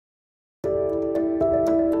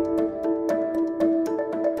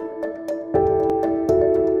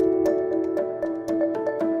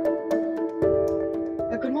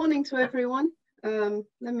to everyone.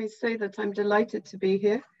 Let me say that I'm delighted to be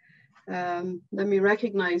here. Let me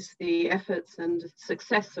recognize the efforts and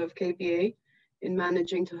success of KBA in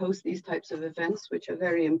managing to host these types of events, which are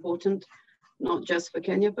very important, not just for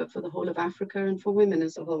Kenya, but for the whole of Africa and for women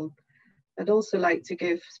as a whole. I'd also like to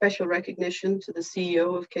give special recognition to the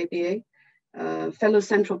CEO of KBA, fellow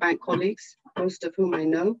central bank colleagues, most of whom I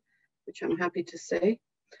know, which I'm happy to say,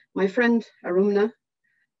 my friend Aruma,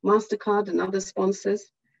 MasterCard and other sponsors,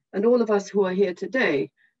 and all of us who are here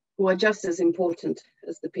today, who are just as important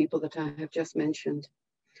as the people that I have just mentioned.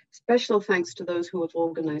 Special thanks to those who have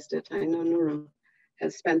organized it. I know Nuru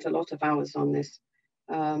has spent a lot of hours on this.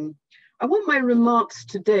 I want my remarks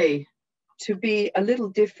today to be a little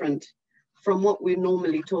different from what we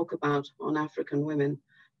normally talk about on African women.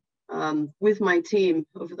 With my team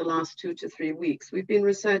over the last 2 to 3 weeks, we've been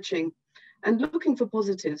researching and looking for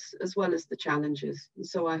positives as well as the challenges. And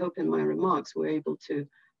so I hope in my remarks we're able to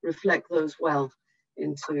reflect those well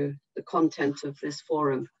into the content of this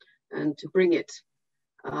forum and to bring it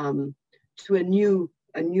to a new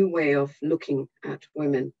way of looking at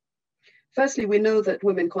women. Firstly, we know that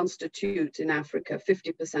women constitute in Africa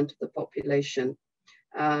 50% of the population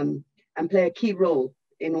and play a key role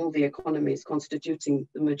in all the economies, constituting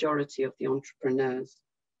the majority of the entrepreneurs.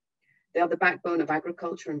 They are the backbone of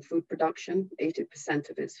agriculture and food production, 80%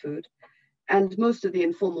 of its food, and most of the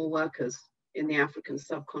informal workers in the African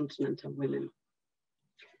subcontinent are women.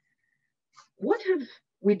 What have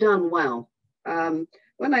we done well?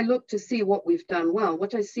 When I look to see what we've done well,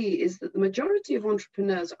 what I see is that the majority of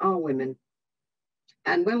entrepreneurs are women.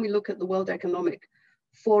 And when we look at the World Economic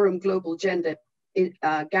Forum Global Gender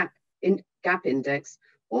Gap Index,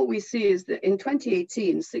 what we see is that in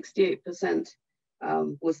 2018, 68%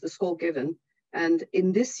 was the score given, and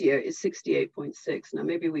in this year is 68.6. Now,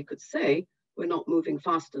 maybe we could say we're not moving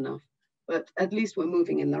fast enough, but at least we're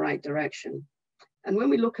moving in the right direction. And when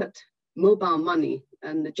we look at mobile money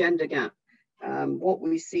and the gender gap, what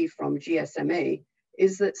we see from GSMA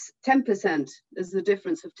is that 10%, there's the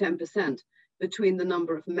difference of 10% between the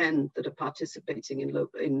number of men that are participating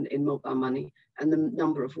in mobile money and the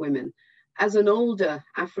number of women. As an older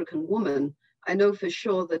African woman, I know for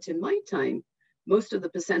sure that in my time, most of the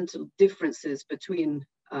percentile differences between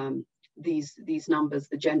these numbers,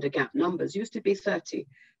 the gender gap numbers, used to be 30.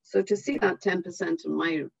 So to see that 10%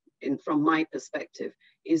 from my perspective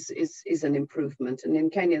is an improvement. And in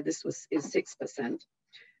Kenya, this is 6%.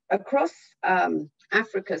 Across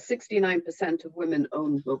Africa, 69% of women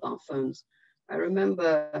own mobile phones. I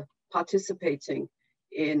remember participating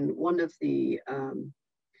in one of the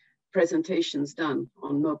presentations done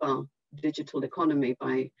on mobile digital economy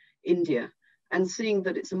by India, and seeing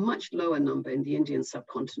that it's a much lower number in the Indian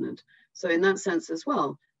subcontinent. So in that sense as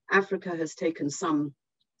well, Africa has taken some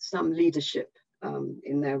leadership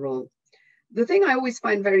in their role. The thing I always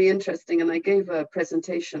find very interesting, and I gave a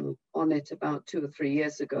presentation on it about 2 or 3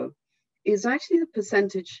 years ago, is actually the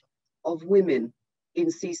percentage of women in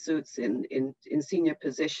C-suites, in senior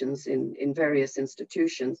positions in various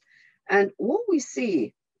institutions. And what we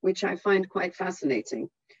see, which I find quite fascinating,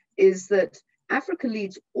 is that Africa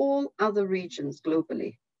leads all other regions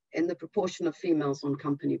globally in the proportion of females on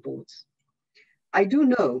company boards. I do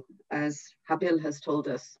know, as Habil has told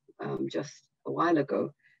us just a while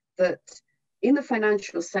ago, that in the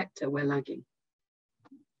financial sector, we're lagging.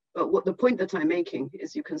 But what the point that I'm making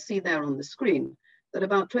is you can see there on the screen that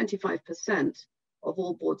about 25% of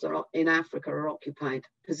all boards in Africa are occupied,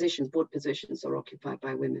 board positions are occupied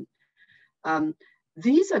by women.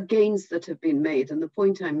 These are gains that have been made, and the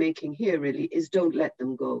point I'm making here really is don't let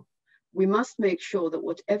them go. We must make sure that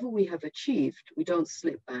whatever we have achieved, we don't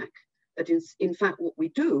slip back. That in fact, what we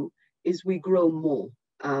do is we grow more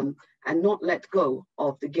and not let go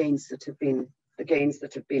of the gains that have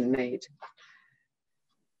been made.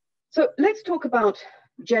 So let's talk about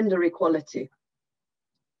gender equality.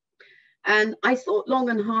 And I thought long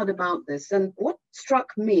and hard about this, and what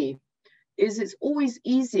struck me is it's always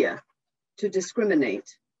easier to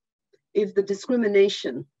discriminate if the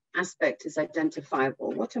discrimination aspect is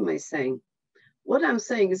identifiable. What am I saying? What I'm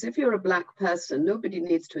saying is if you're a Black person, nobody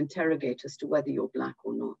needs to interrogate as to whether you're Black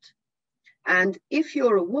or not. And if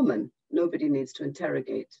you're a woman, nobody needs to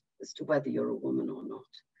interrogate as to whether you're a woman or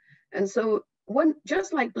not. And so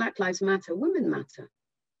just like Black Lives Matter, women matter.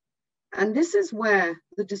 And this is where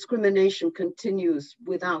the discrimination continues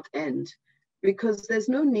without end, because there's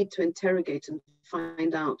no need to interrogate and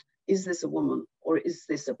find out, is this a woman or is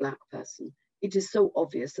this a Black person? It is so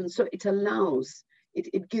obvious. And so it allows,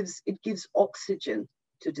 it gives oxygen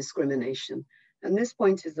to discrimination. And this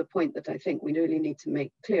point is the point that I think we really need to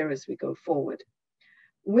make clear as we go forward.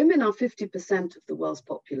 Women are 50% of the world's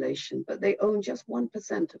population, but they own just 1%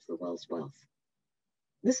 of the world's wealth.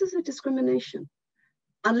 This is a discrimination.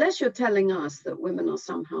 Unless you're telling us that women are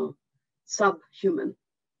somehow subhuman,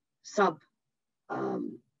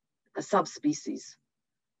 a subspecies.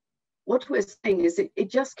 What we're saying is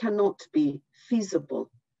it just cannot be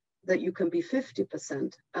feasible that you can be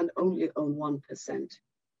 50% and only own 1%.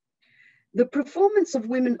 The performance of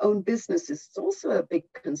women-owned businesses is also a big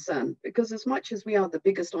concern, because as much as we are the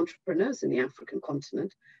biggest entrepreneurs in the African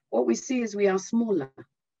continent, what we see is we are smaller.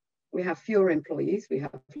 We have fewer employees, we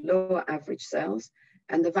have lower average sales,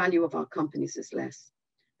 and the value of our companies is less.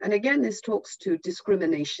 And again, this talks to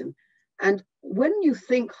discrimination. And when you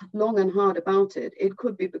think long and hard about it, it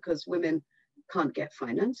could be because women can't get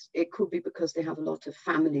finance. It could be because they have a lot of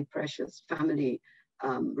family pressures, family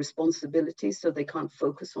responsibilities, so they can't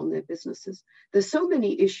focus on their businesses. There's so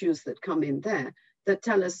many issues that come in there that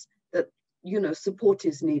tell us that, you know, support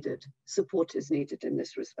is needed. Support is needed in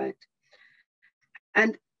this respect.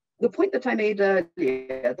 And the point that I made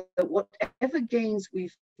earlier, that whatever gains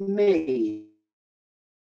we've made,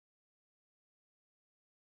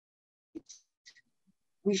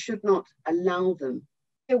 we should not allow them.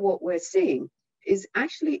 What we're seeing is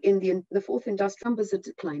actually in the fourth industrial, numbers are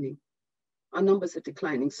declining. Our numbers are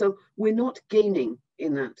declining. So we're not gaining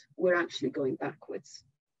in that. We're actually going backwards.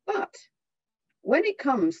 But when it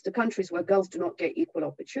comes to countries where girls do not get equal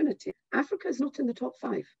opportunity, Africa is not in the top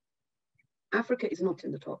 5. Africa is not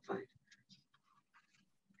in the top 5.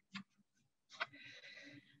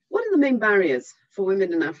 What are the main barriers for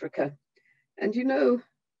women in Africa? And you know,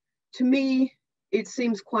 to me, it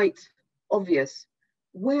seems quite obvious.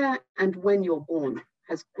 Where and when you're born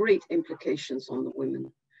has great implications on the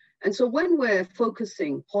women. And so when we're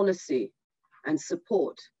focusing policy and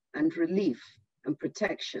support and relief and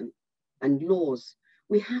protection and laws,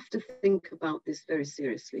 we have to think about this very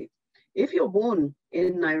seriously. If you're born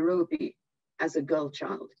in Nairobi as a girl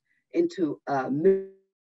child into a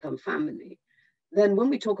middle-income family, then when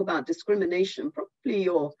we talk about discrimination, probably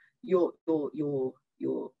your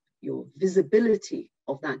visibility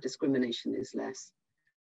of that discrimination is less.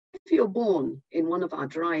 If you're born in one of our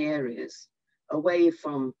dry areas, away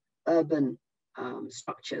from urban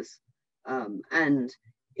structures, and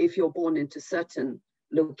if you're born into certain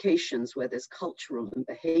locations where there's cultural and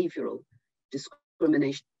behavioral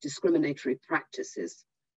discriminatory practices,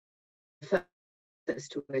 access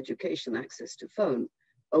to education, access to phone,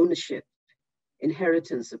 ownership,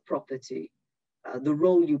 inheritance of property, the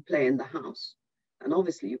role you play in the house, and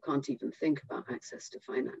obviously you can't even think about access to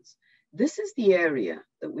finance. This is the area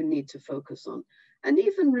that we need to focus on. And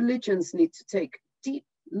even religions need to take deep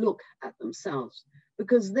look at themselves,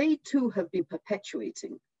 because they too have been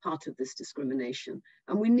perpetuating part of this discrimination,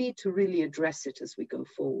 and we need to really address it as we go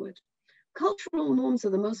forward. Cultural norms are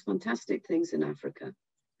the most fantastic things in Africa,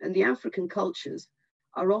 and the African cultures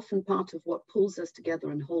are often part of what pulls us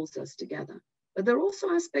together and holds us together. But there are also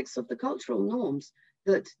aspects of the cultural norms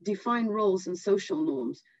that define roles and social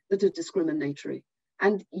norms that are discriminatory,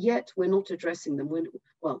 and yet we're not addressing them.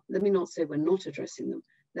 Well, let me not say we're not addressing them.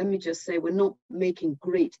 Let me just say we're not making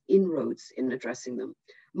great inroads in addressing them.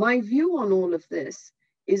 My view on all of this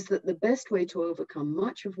is that the best way to overcome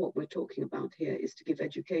much of what we're talking about here is to give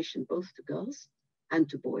education both to girls and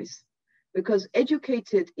to boys, because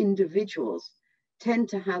educated individuals tend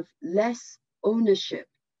to have less ownership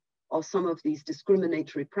of some of these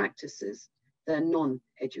discriminatory practices than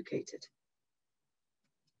non-educated.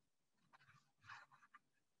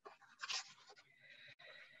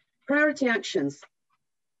 Priority actions.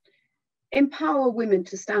 Empower women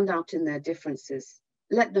to stand out in their differences.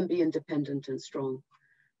 Let them be independent and strong.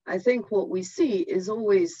 I think what we see is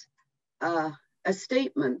always a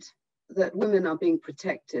statement that women are being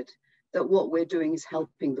protected, that what we're doing is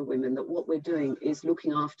helping the women, that what we're doing is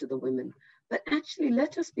looking after the women. But actually,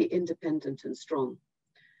 let us be independent and strong,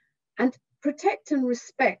 and protect and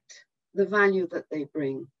respect the value that they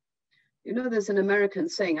bring. You know, there's an American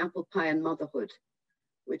saying, apple pie and motherhood,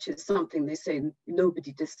 which is something they say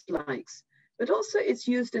nobody dislikes, but also it's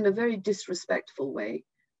used in a very disrespectful way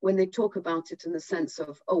when they talk about it in the sense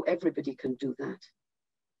of, oh, everybody can do that.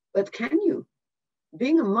 But can you?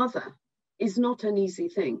 Being a mother is not an easy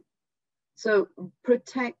thing. So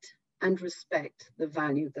protect and respect the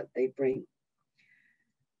value that they bring.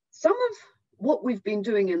 Some of what we've been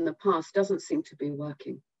doing in the past doesn't seem to be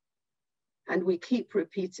working, and we keep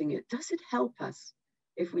repeating it. Does it help us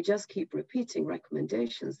if we just keep repeating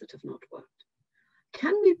recommendations that have not worked?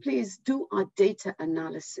 Can we please do our data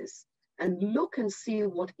analysis and look and see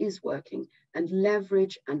what is working and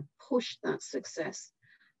leverage and push that success?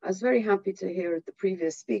 I was very happy to hear the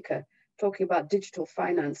previous speaker talking about digital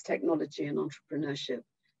finance, technology, and entrepreneurship,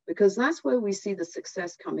 because that's where we see the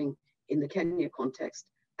success coming in the Kenya context,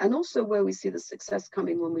 and also where we see the success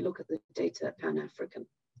coming when we look at the data at Pan-African.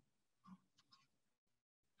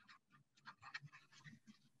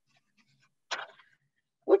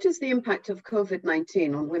 What is the impact of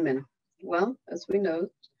COVID-19 on women? Well, as we know,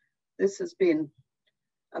 this has been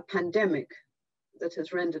a pandemic that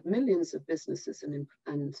has rendered millions of businesses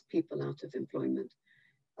and people out of employment.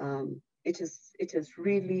 It has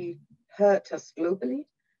really hurt us globally,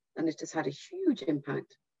 and it has had a huge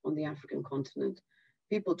impact on the African continent.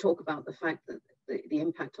 People talk about the fact that the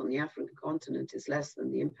impact on the African continent is less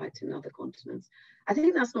than the impact in other continents. I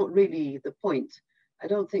think that's not really the point. I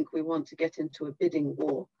don't think we want to get into a bidding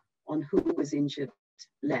war on who was injured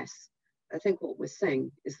less. I think what we're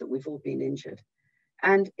saying is that we've all been injured.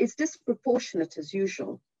 And it's disproportionate as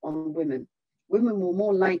usual on women. Women were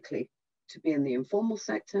more likely to be in the informal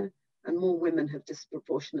sector, and more women have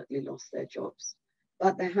disproportionately lost their jobs.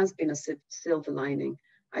 But there has been a silver lining.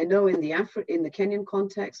 I know in the Kenyan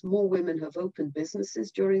context, more women have opened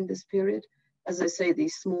businesses during this period. As I say,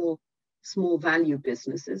 these small value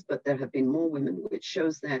businesses, but there have been more women, which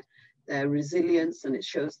shows their resilience, and it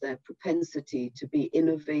shows their propensity to be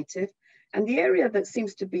innovative. And the area that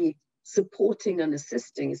seems to be supporting and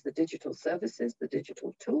assisting is the digital services, the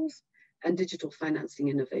digital tools, and digital financing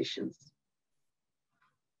innovations.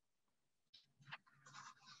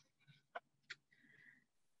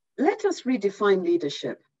 Let us redefine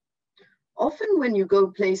leadership. Often when you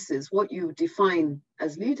go places, what you define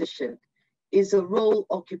as leadership is a role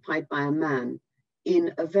occupied by a man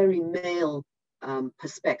in a very male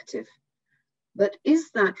perspective. But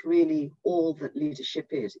is that really all that leadership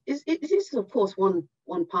is? It is, of course, one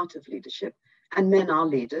part of leadership, and men are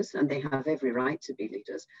leaders, and they have every right to be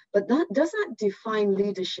leaders. But does that define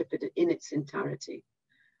leadership in its entirety?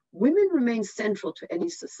 Women remain central to any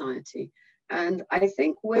society. And I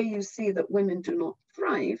think where you see that women do not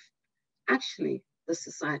thrive, actually, the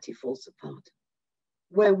society falls apart.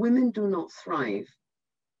 Where women do not thrive,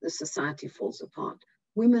 the society falls apart.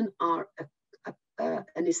 Women are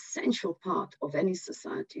an essential part of any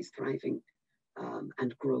society's thriving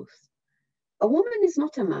and growth. A woman is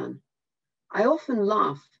not a man. I often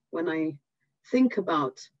laugh when I think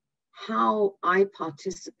about how I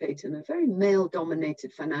participate in a very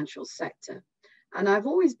male-dominated financial sector. And I've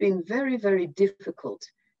always been very, very difficult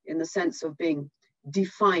in the sense of being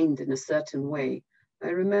defined in a certain way. I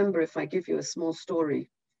remember, if I give you a small story,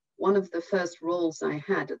 one of the first roles I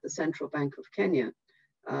had at the Central Bank of Kenya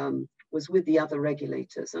was with the other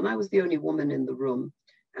regulators. And I was the only woman in the room.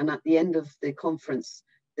 And at the end of the conference,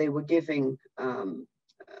 they were giving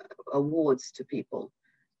awards to people.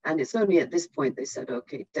 And it's only at this point they said,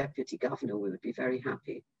 okay, Deputy Governor, we would be very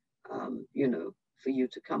happy, for you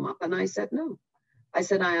to come up. And I said, no. I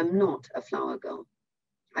said, I am not a flower girl.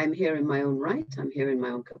 I'm here in my own right. I'm here in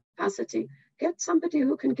my own capacity. Get somebody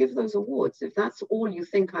who can give those awards. If that's all you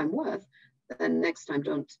think I'm worth, then next time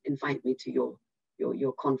don't invite me to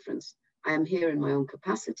your conference. I am here in my own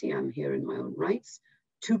capacity. I'm here in my own rights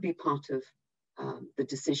to be part of the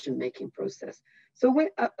decision-making process. So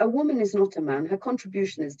a woman is not a man. Her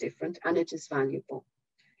contribution is different, and it is valuable.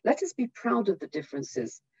 Let us be proud of the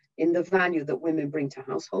differences in the value that women bring to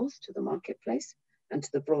households, to the marketplace, and to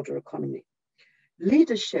the broader economy.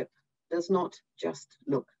 Leadership does not just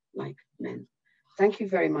look like men. Thank you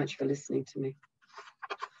very much for listening to me.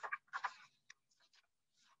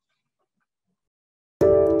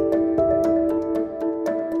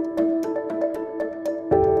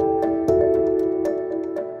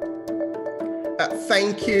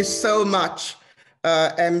 Thank you so much,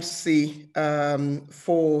 MC,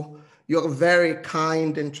 for your very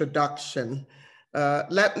kind introduction.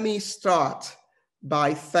 Let me start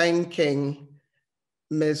by thanking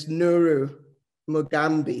Ms. Nuru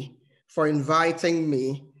Mugambi for inviting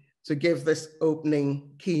me to give this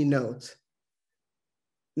opening keynote.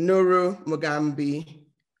 Nuru Mugambi,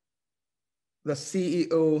 the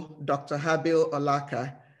CEO, Dr. Habil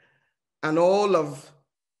Olaka, and all of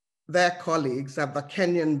their colleagues at the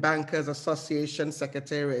Kenyan Bankers Association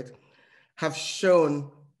Secretariat have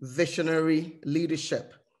shown visionary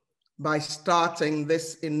leadership by starting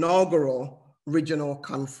this inaugural regional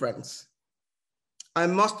conference. I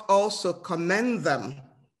must also commend them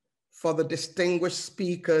for the distinguished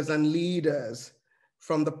speakers and leaders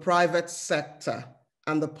from the private sector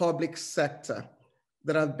and the public sector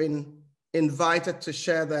that have been invited to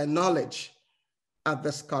share their knowledge at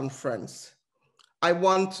this conference. I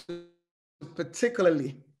want to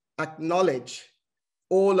particularly acknowledge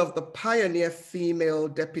all of the pioneer female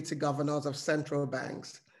deputy governors of central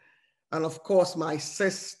banks, and of course, my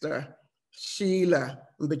sister, Sheila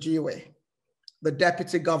Mbijiwe, the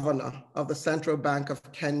Deputy Governor of the Central Bank of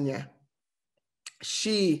Kenya.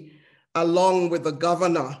 She, along with the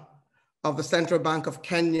Governor of the Central Bank of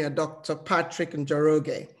Kenya, Dr. Patrick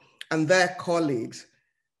Njoroge, and their colleagues,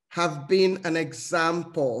 have been an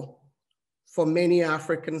example for many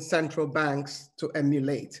African central banks to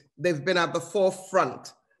emulate. They've been at the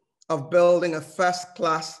forefront of building a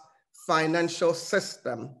first-class financial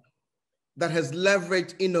system that has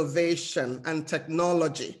leveraged innovation and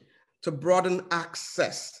technology to broaden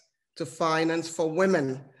access to finance for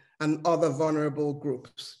women and other vulnerable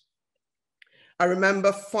groups. I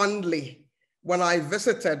remember fondly when I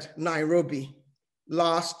visited Nairobi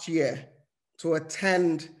last year to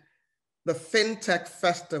attend the FinTech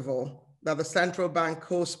Festival that the central bank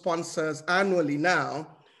co-sponsors annually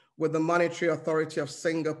now with the Monetary Authority of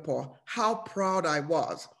Singapore, how proud I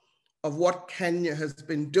was of what Kenya has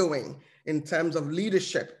been doing in terms of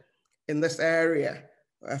leadership in this area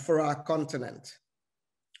for our continent.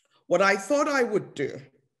 What I thought I would do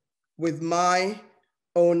with my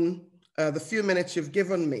own, the few minutes you've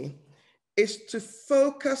given me, is to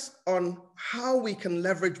focus on how we can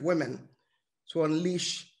leverage women to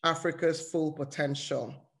unleash Africa's full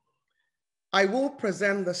potential. I will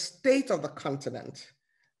present the state of the continent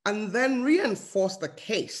and then reinforce the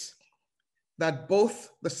case that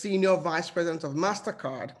both the Senior Vice President of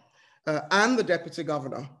MasterCard and the Deputy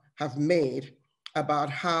Governor have made about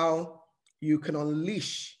how you can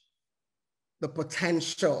unleash the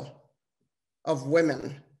potential of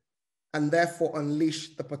women and therefore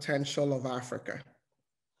unleash the potential of Africa.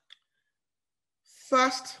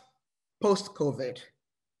 First, post-COVID,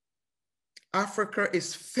 Africa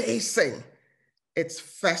is facing its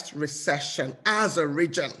first recession as a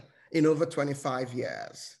region in over 25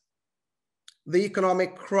 years. The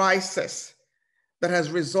economic crisis that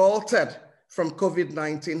has resulted from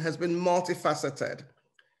COVID-19 has been multifaceted.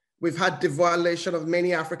 We've had devaluation of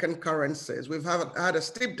many African currencies. We've had a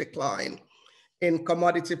steep decline in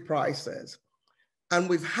commodity prices. And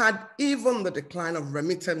we've had even the decline of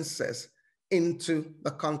remittances into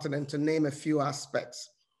the continent, to name a few aspects.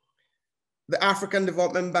 The African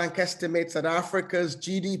Development Bank estimates that Africa's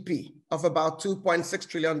GDP of about $2.6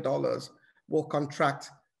 trillion will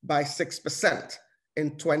contract by 6%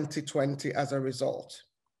 in 2020 as a result.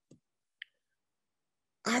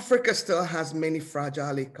 Africa still has many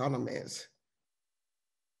fragile economies.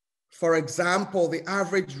 For example, the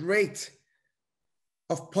average rate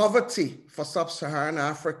of poverty for sub-Saharan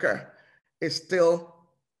Africa is still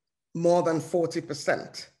more than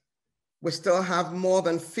 40%. We still have more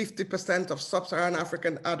than 50% of sub-Saharan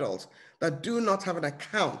African adults that do not have an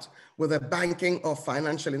account with a banking or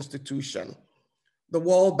financial institution. The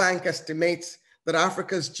World Bank estimates that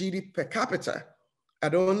Africa's GDP per capita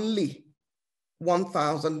at only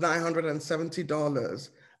 $1,970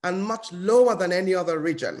 and much lower than any other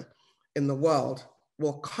region in the world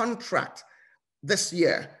will contract this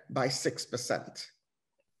year by 6%.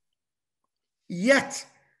 Yet,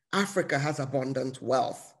 Africa has abundant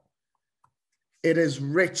wealth. It is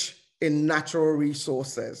rich in natural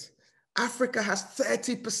resources. Africa has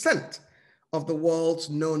 30% of the world's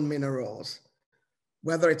known minerals,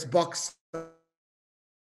 whether it's bauxite,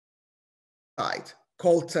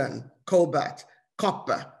 coltan, cobalt,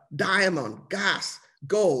 copper, diamond, gas,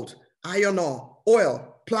 gold, iron ore,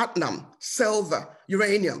 oil, platinum, silver,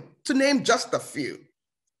 uranium, to name just a few.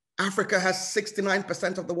 Africa has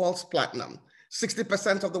 69% of the world's platinum,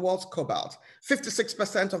 60% of the world's cobalt,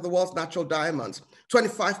 56% of the world's natural diamonds,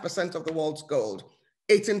 25% of the world's gold,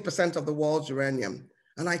 18% of the world's uranium,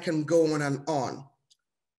 and I can go on and on.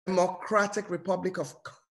 Democratic Republic of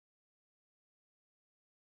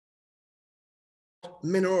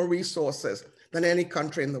mineral resources than any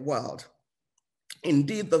country in the world.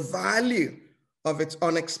 Indeed, the value of its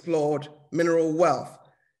unexplored mineral wealth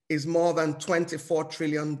is more than $24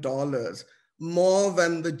 trillion, more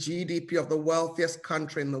than the GDP of the wealthiest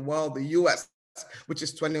country in the world, the US, which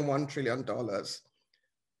is $21 trillion.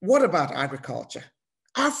 What about agriculture?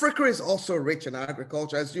 Africa is also rich in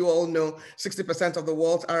agriculture. As you all know, 60% of the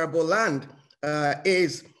world's arable land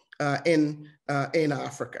is in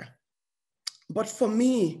Africa. But for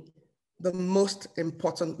me, the most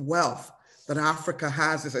important wealth that Africa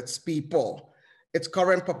has is its people. Its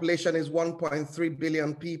current population is 1.3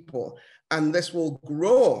 billion people, and this will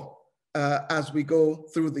grow as we go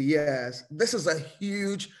through the years. This is a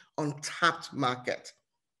huge untapped market.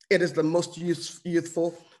 It is the most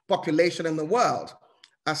youthful population in the world,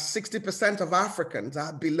 as 60% of Africans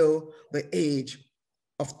are below the age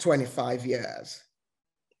of 25 years.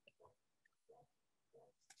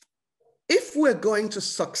 If we're going to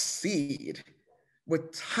succeed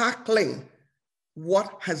with tackling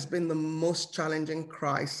what has been the most challenging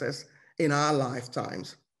crisis in our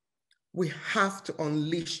lifetimes. We have to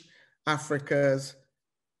unleash Africa's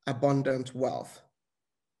abundant wealth.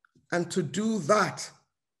 And to do that,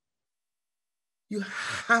 you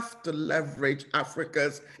have to leverage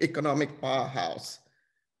Africa's economic powerhouse.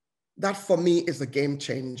 That for me is a game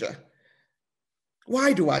changer.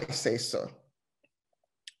 Why do I say so?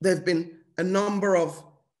 There have been a number of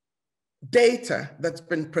data that's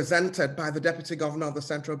been presented by the Deputy Governor of the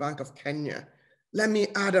Central Bank of Kenya. Let me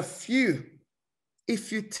add a few.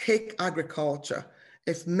 If you take agriculture,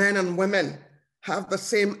 if men and women have the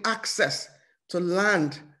same access to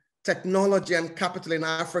land, technology, and capital in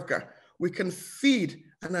Africa, we can feed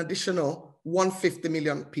an additional 150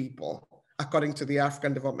 million people, according to the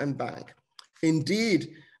African Development Bank.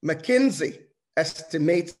 Indeed, McKinsey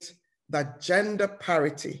estimates that gender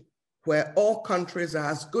parity, where all countries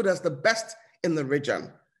are as good as the best in the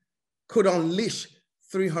region, could unleash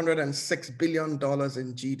 $306 billion in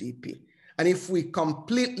GDP. And if we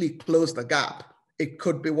completely close the gap, it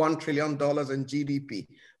could be $1 trillion in GDP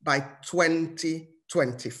by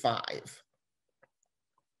 2025.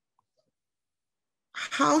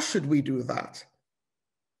 How should we do that?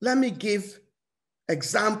 Let me give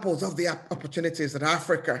examples of the opportunities that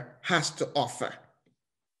Africa has to offer.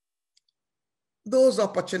 Those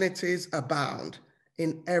opportunities abound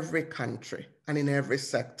in every country and in every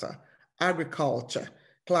sector: agriculture,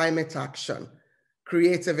 climate action,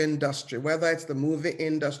 creative industry, whether it's the movie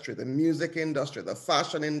industry, the music industry, the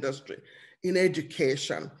fashion industry, in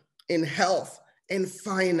education, in health, in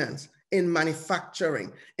finance, in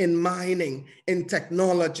manufacturing, in mining, in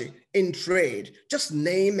technology, in trade, just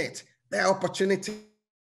name it. There are opportunities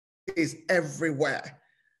everywhere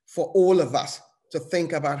for all of us to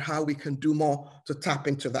think about how we can do more to tap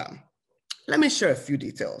into them. Let me share a few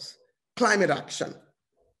details. Climate action.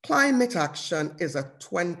 Climate action is a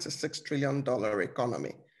 $26 trillion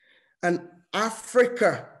economy, and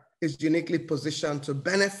Africa is uniquely positioned to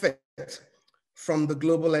benefit from the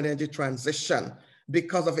global energy transition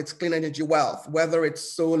because of its clean energy wealth, whether it's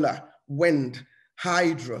solar, wind,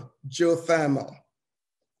 hydro, geothermal.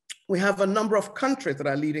 We have a number of countries that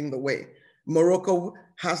are leading the way. Morocco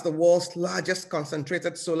has the world's largest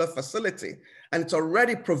concentrated solar facility, and it's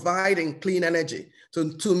already providing clean energy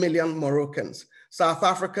to 2 million Moroccans. South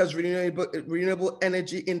Africa's renewable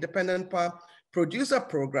energy independent power producer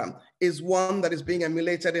program is one that is being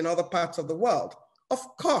emulated in other parts of the world. Of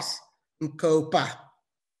course, Mkopa,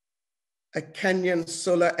 a Kenyan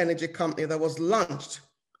solar energy company that was launched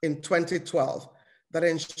in 2012, that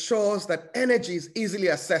ensures that energy is easily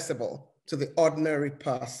accessible to the ordinary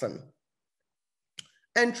person.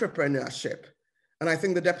 Entrepreneurship, and I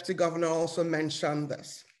think the Deputy Governor also mentioned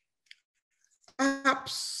this.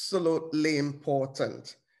 Absolutely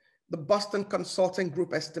important. The Boston Consulting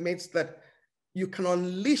Group estimates that you can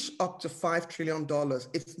unleash up to $5 trillion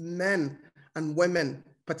if men and women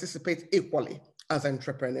participate equally as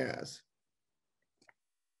entrepreneurs.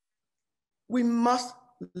 We must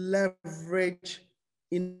leverage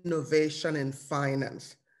innovation in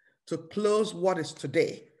finance to close what is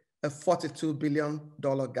today a $42 billion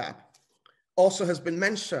gap. Also has been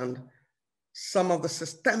mentioned some of the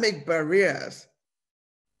systemic barriers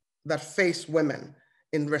that face women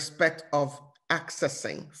in respect of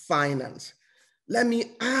accessing finance. Let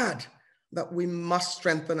me add that we must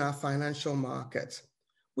strengthen our financial markets.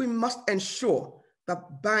 We must ensure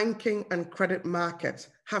that banking and credit markets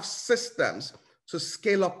have systems to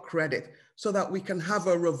scale up credit so that we can have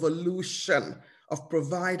a revolution of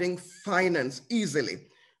providing finance easily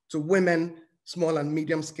to women, small and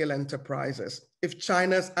medium scale enterprises. If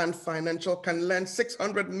China's Ant Financial can lend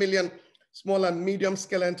 600 million small and medium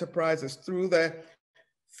scale enterprises through their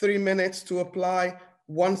 3 minutes to apply,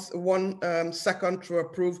 1 second to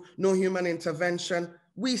approve, no human intervention,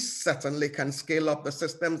 we certainly can scale up the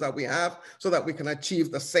systems that we have so that we can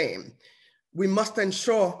achieve the same. We must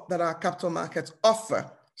ensure that our capital markets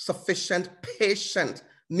offer sufficient patient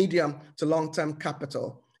medium to long-term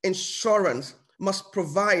capital. Insurance must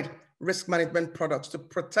provide risk management products to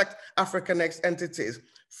protect African entities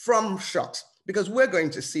from shocks, because we're going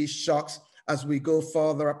to see shocks as we go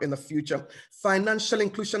further up in the future. Financial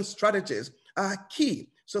inclusion strategies are key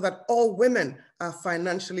so that all women are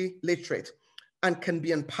financially literate and can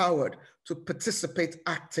be empowered to participate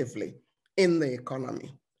actively in the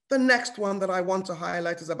economy. The next one that I want to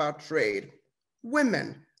highlight is about trade.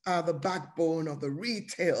 Women are the backbone of the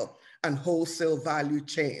retail and wholesale value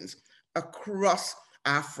chains across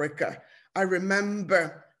Africa. I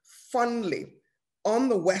remember fondly on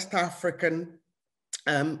the West African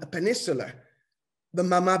peninsula, the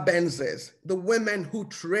Mama Benzes, the women who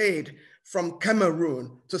trade from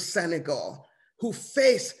Cameroon to Senegal, who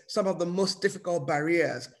face some of the most difficult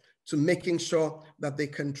barriers to making sure that they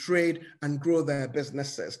can trade and grow their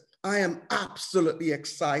businesses. I am absolutely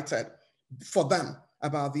excited for them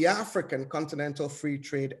about the African Continental Free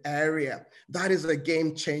Trade Area. That is a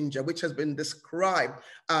game changer, which has been described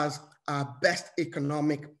as our best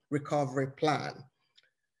economic recovery plan.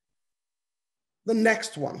 The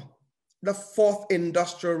next one, the fourth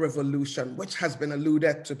industrial revolution, which has been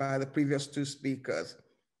alluded to by the previous two speakers.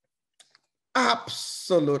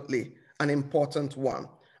 Absolutely an important one.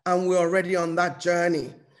 And we're already on that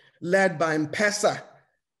journey, led by M-Pesa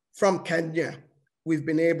from Kenya. We've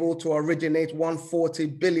been able to originate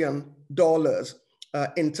 $140 billion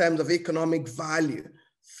in terms of economic value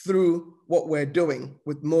through what we're doing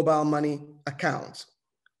with mobile money accounts.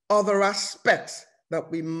 Other aspects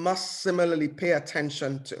that we must similarly pay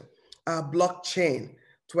attention to are blockchain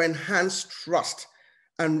to enhance trust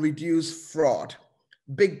and reduce fraud,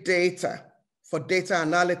 big data for data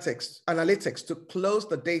analytics to close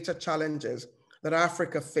the data challenges that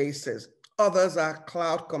Africa faces. Others are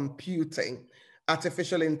cloud computing,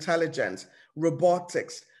 artificial intelligence,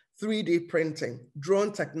 robotics, 3D printing,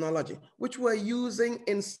 drone technology, which we're using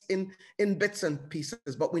in bits and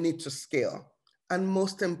pieces, but we need to scale. And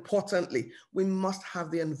most importantly, we must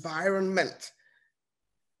have the environment.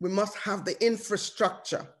 We must have the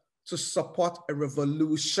infrastructure to support a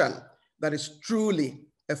revolution that is truly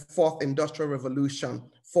a fourth industrial revolution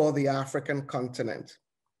for the African continent.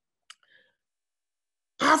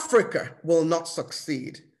 Africa will not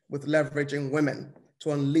succeed with leveraging women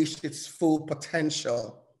to unleash its full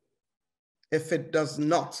potential if it does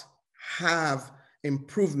not have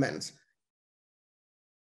improvements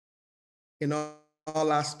in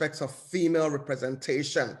all aspects of female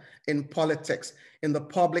representation in politics, in the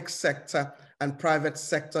public sector and private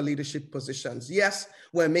sector leadership positions. Yes,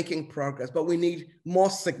 we're making progress, but we need more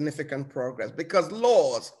significant progress because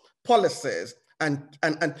laws, policies, and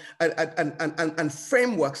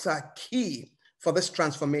frameworks are key for this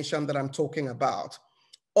transformation that I'm talking about.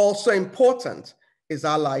 Also important is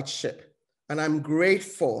allyship. And I'm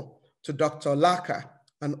grateful to Dr. Olaka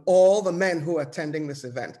and all the men who are attending this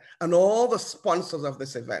event and all the sponsors of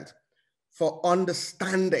this event for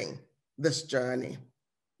understanding this journey.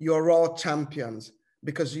 You're all champions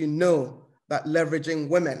because you know that leveraging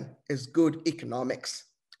women is good economics.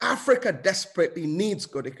 Africa desperately needs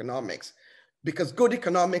good economics because good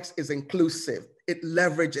economics is inclusive. It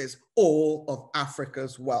leverages all of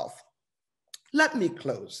Africa's wealth. Let me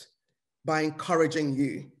close by encouraging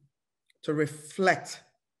you to reflect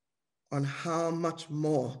on how much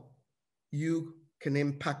more you can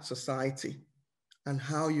impact society and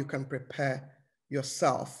how you can prepare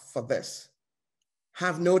yourself for this.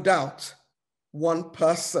 Have no doubt, one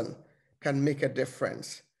person can make a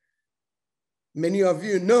difference. Many of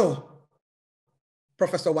you know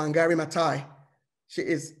Professor Wangari Maathai. She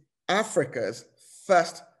is Africa's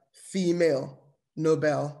first female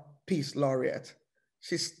Nobel Peace Laureate.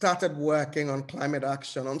 She started working on climate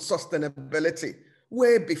action, on sustainability,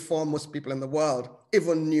 way before most people in the world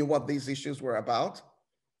even knew what these issues were about.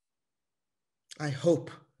 I hope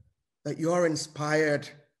that you're inspired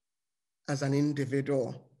as an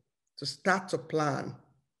individual to start to plan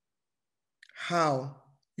how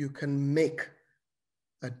you can make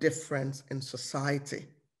a difference in society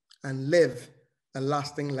and live a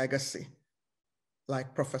lasting legacy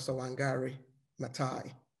like Professor Wangari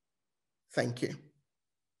Maathai. Thank you.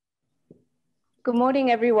 Good morning,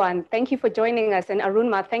 everyone. Thank you for joining us. And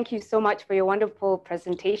Aruma, thank you so much for your wonderful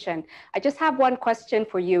presentation. I just have one question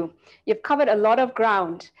for you. You've covered a lot of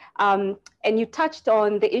ground, and you touched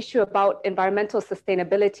on the issue about environmental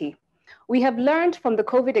sustainability. We have learned from the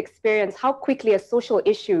COVID experience how quickly a social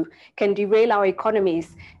issue can derail our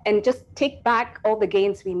economies and just take back all the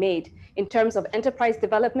gains we made in terms of enterprise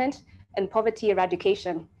development and poverty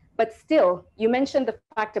eradication. But still, you mentioned the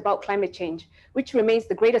fact about climate change, which remains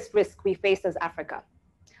the greatest risk we face as Africa.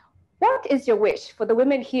 What is your wish for the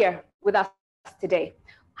women here with us today?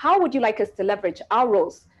 How would you like us to leverage our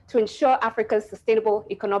roles to ensure Africa's sustainable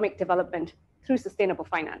economic development through sustainable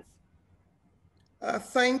finance?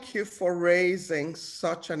 Thank you for raising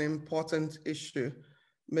such an important issue,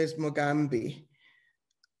 Ms. Mugambi.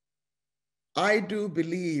 I do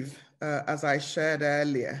believe, as I shared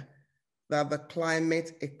earlier, that the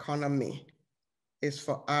climate economy is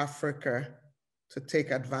for Africa to take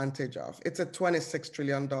advantage of. It's a $26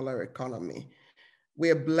 trillion economy.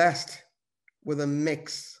 We are blessed with a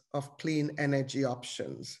mix of clean energy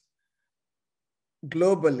options.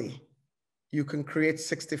 Globally, you can create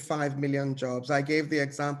 65 million jobs. I gave the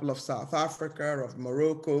example of South Africa, of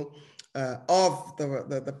Morocco, of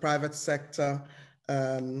the private sector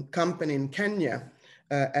company in Kenya,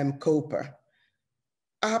 Mkopa.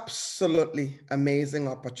 Absolutely amazing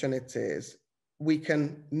opportunities. We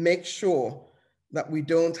can make sure that we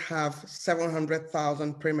don't have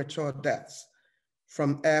 700,000 premature deaths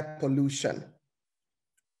from air pollution.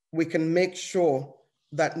 We can make sure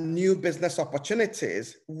that new business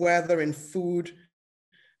opportunities, whether in food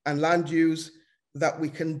and land use, that we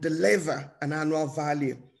can deliver an annual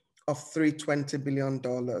value of $320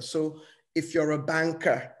 billion. So if you're a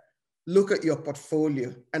banker, look at your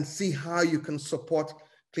portfolio and see how you can support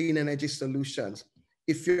clean energy solutions.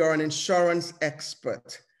 If you're an insurance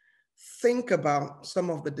expert, think about some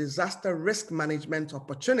of the disaster risk management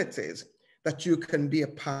opportunities that you can be a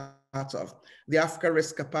part of. The Africa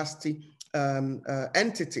Risk Capacity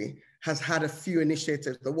entity has had a few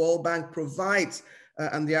initiatives. The World Bank provides,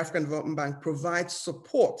 and the African Development Bank provides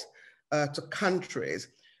support to countries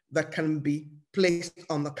that can be placed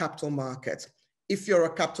on the capital markets. If you're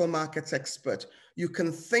a capital markets expert, you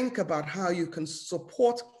can think about how you can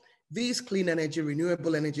support these clean energy,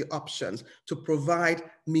 renewable energy options to provide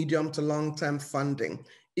medium to long-term funding.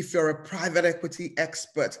 If you're a private equity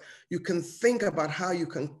expert, you can think about how you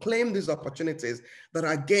can claim these opportunities that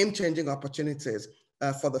are game-changing opportunities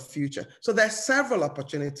for the future. So there's several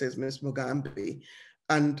opportunities, Ms. Mugambi,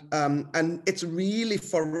 and it's really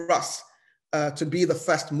for us to be the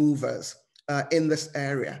first movers in this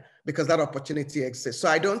area, because that opportunity exists. So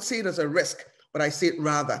I don't see it as a risk, but I see it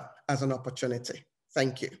rather as an opportunity.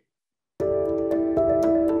 Thank you.